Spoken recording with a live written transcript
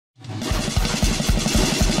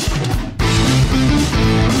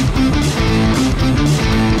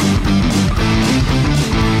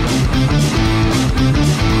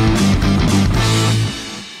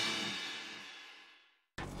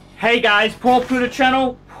Hey guys, Paul Pluta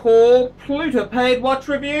channel, Paul Pluta paid watch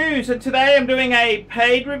reviews, and today I'm doing a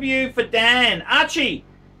paid review for Dan. Archie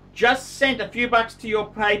just sent a few bucks to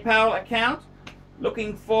your PayPal account.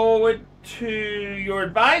 Looking forward to your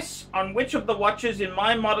advice on which of the watches in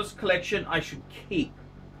my modest collection I should keep.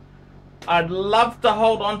 I'd love to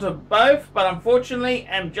hold on to both, but unfortunately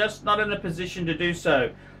am just not in a position to do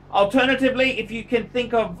so. Alternatively, if you can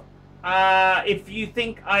think of if you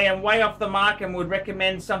think I am way off the mark and would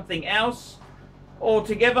recommend something else,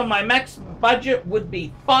 altogether my max budget would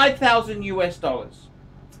be $5,000 US.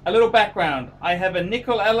 A little background: I have a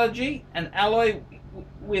nickel allergy. An alloy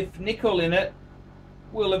with nickel in it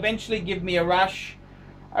will eventually give me a rash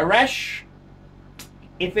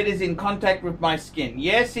if it is in contact with my skin.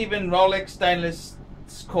 Yes, even Rolex stainless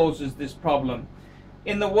causes this problem.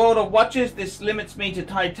 In the world of watches, this limits me to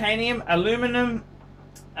titanium, aluminum,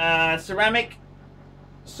 ceramic,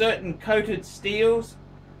 certain coated steels,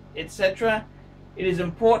 etc. It is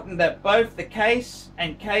important that both the case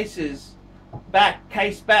and case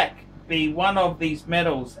back be one of these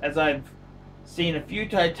metals, as I've seen a few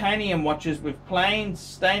titanium watches with plain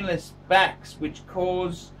stainless backs which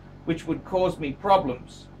would cause me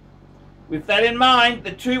problems. With that in mind,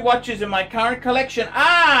 the two watches in my current collection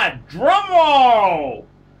are, drumroll,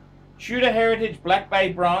 Tudor Heritage Black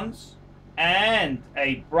Bay Bronze and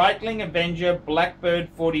a Breitling Avenger Blackbird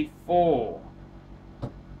 44.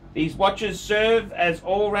 These watches serve as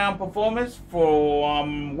all-round performers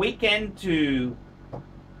from weekend to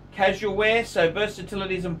casual wear, so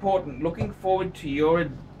versatility is important. Looking forward to your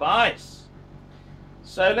advice.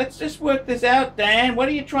 So let's just work this out, Dan. What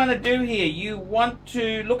are you trying to do here? You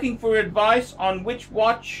looking for advice on which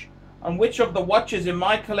of the watches in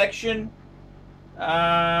my collection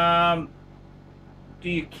do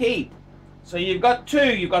you keep? So you've got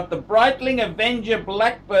two. You've got the Breitling Avenger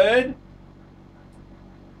Blackbird,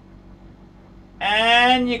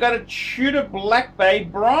 and you got a Tudor Black Bay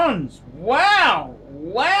Bronze. Wow,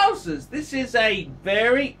 wowzers! This is a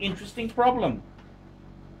very interesting problem.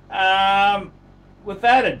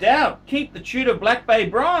 Without a doubt, keep the Tudor Black Bay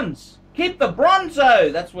Bronze. Keep the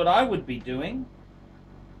Bronzo. That's what I would be doing.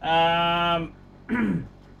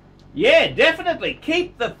 Yeah, definitely.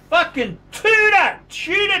 Keep the fucking Tudor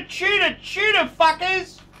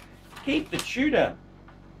fuckers. Keep the Tudor.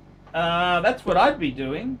 That's what I'd be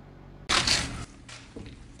doing.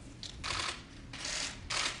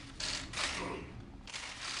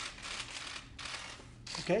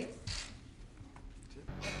 Okay.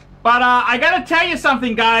 But I gotta tell you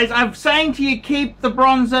something, guys. I'm saying to you, keep the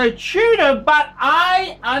Bronzo Tudor, but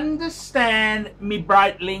I understand me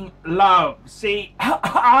Breitling love. See,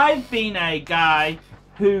 I've been a guy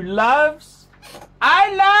who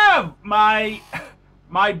I love my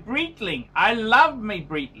Breitling. I love me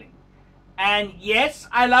Breitling. And yes,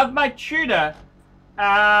 I love my Tudor.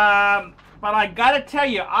 But I gotta tell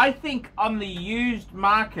you, I think on the used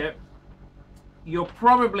market, you're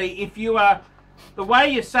probably, if you are, the way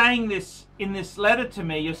you're saying this in this letter to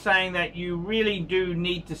me, you're saying that you really do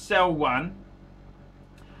need to sell one,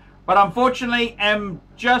 but unfortunately am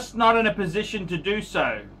just not in a position to do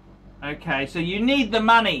so. Okay, so you need the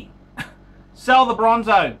money. Sell the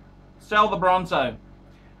Bronzo. Sell the Bronzo.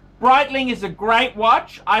 Breitling is a great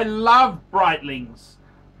watch. I love Breitlings,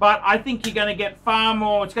 but I think you're going to get far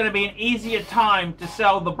more, it's going to be an easier time to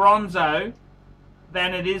sell the Bronzo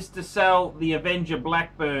than it is to sell the Avenger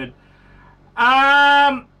Blackbird.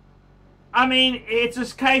 I mean, it's a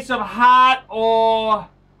case of heart or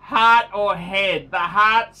head. The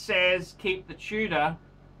heart says keep the Tudor,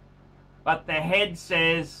 but the head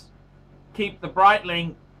says keep the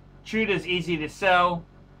Breitling. Tudor's easy to sell.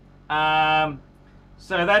 So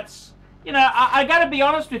that's, you know, I got to be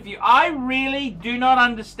honest with you. I really do not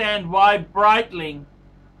understand why Breitling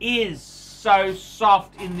is so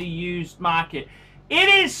soft in the used market. It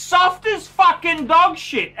is soft as fucking dog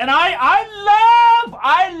shit, and I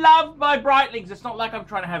love my Breitlings. It's not like I'm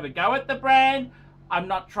trying to have a go at the brand. I'm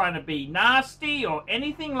not trying to be nasty or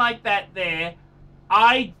anything like that there.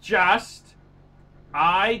 I just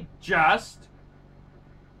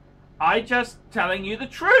telling you the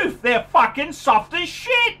truth. They're fucking soft as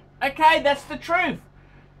shit. Okay, that's the truth.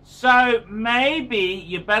 So maybe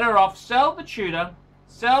you're better off sell the Tudor.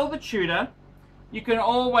 Sell the Tudor. You can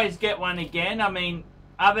always get one again. I mean,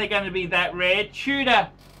 are they going to be that rare?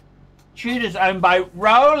 Tudor's owned by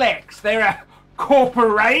Rolex. They're a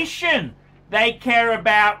corporation. They care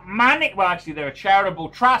about money. Well, actually, they're a charitable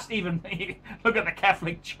trust. Even look at the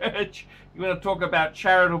Catholic Church. You want to talk about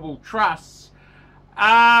charitable trusts.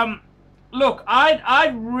 Look,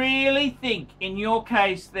 I really think in your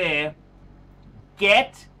case there,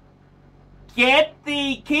 get keep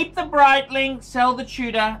the Breitling, sell the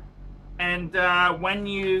Tudor, and when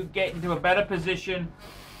you get into a better position,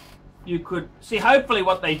 you could see. Hopefully,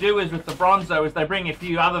 what they do is with the Bronzo is they bring a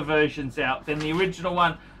few other versions out. Then the original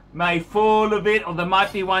one may fall a bit, or there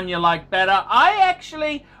might be one you like better. I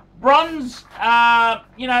actually bronze.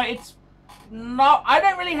 You know, it's not. I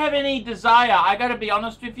don't really have any desire. I got to be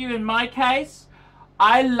honest with you. In my case,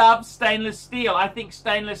 I love stainless steel. I think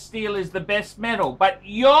stainless steel is the best metal. But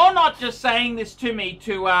you're not just saying this to me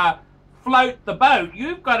to float the boat.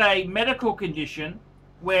 You've got a medical condition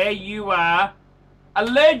where you are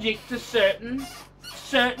allergic to certain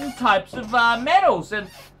types of metals, and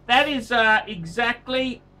that is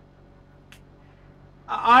exactly.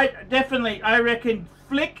 I reckon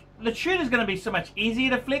flick. The Tudor's going to be so much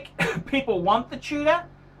easier to flick. People want the Tudor.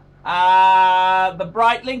 The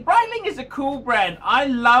Breitling. Breitling is a cool brand. I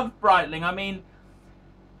love Breitling. I mean,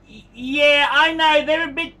 yeah, I know they're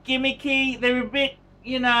a bit gimmicky. They're a bit,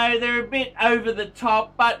 you know, they're a bit over the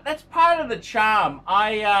top, but that's part of the charm.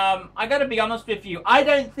 I got to be honest with you. I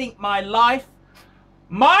don't think my life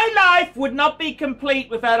would not be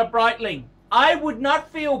complete without a Breitling. I would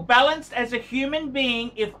not feel balanced as a human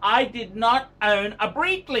being if I did not own a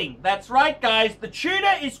Breitling. That's right, guys. The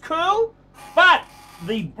Tudor is cool, but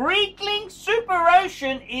the Breitling Super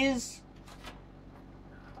Ocean is,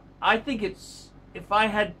 I think it's, if I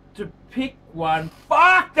had to pick one,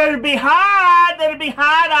 fuck, that'd be hard. That'd be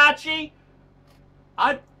hard, Archie.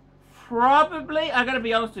 I gotta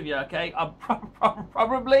be honest with you, okay?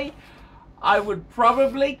 I would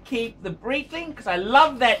probably keep the Breitling because I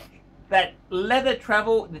love that leather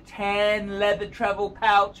travel, the tan leather travel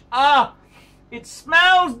pouch. Ah, it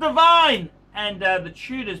smells divine. And the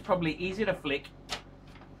Tudor's probably easier to flick.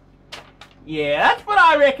 Yeah, that's what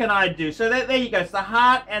I reckon I'd do. So there you go. It's the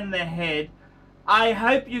heart and the head. I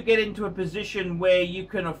hope you get into a position where you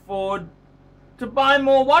can afford to buy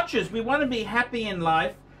more watches. We want to be happy in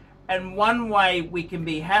life, and one way we can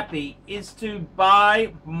be happy is to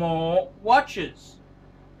buy more watches.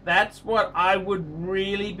 That's what I would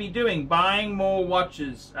really be doing, buying more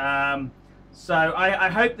watches. So I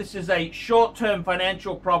hope this is a short-term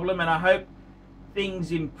financial problem, and I hope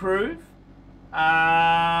things improve.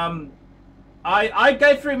 I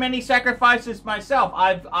go through many sacrifices myself.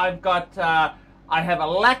 I have a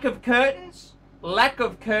lack of curtains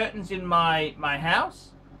in my house.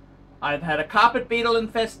 I've had a carpet beetle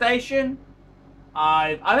infestation.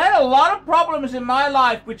 I've had a lot of problems in my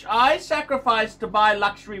life which I sacrificed to buy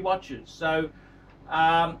luxury watches. So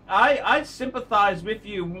I sympathize with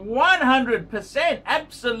you 100%,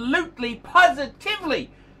 absolutely,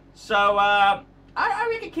 positively. So I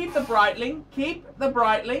reckon keep the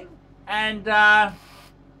Breitling, and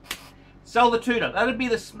sell the Tudor. That'd be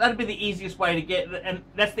the easiest way to get, and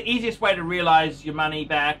that's the easiest way to realize your money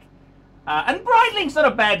back. And Breitling's not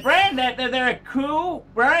a bad brand. They're a cool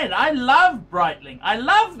brand. I love Breitling. I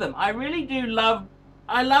love them. I really do love.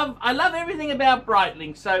 I love everything about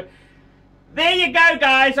Breitling. So there you go,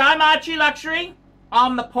 guys. I'm Archie Luxury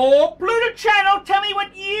on the Paul Pluta channel. Tell me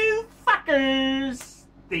what you fuckers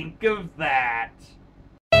think of that.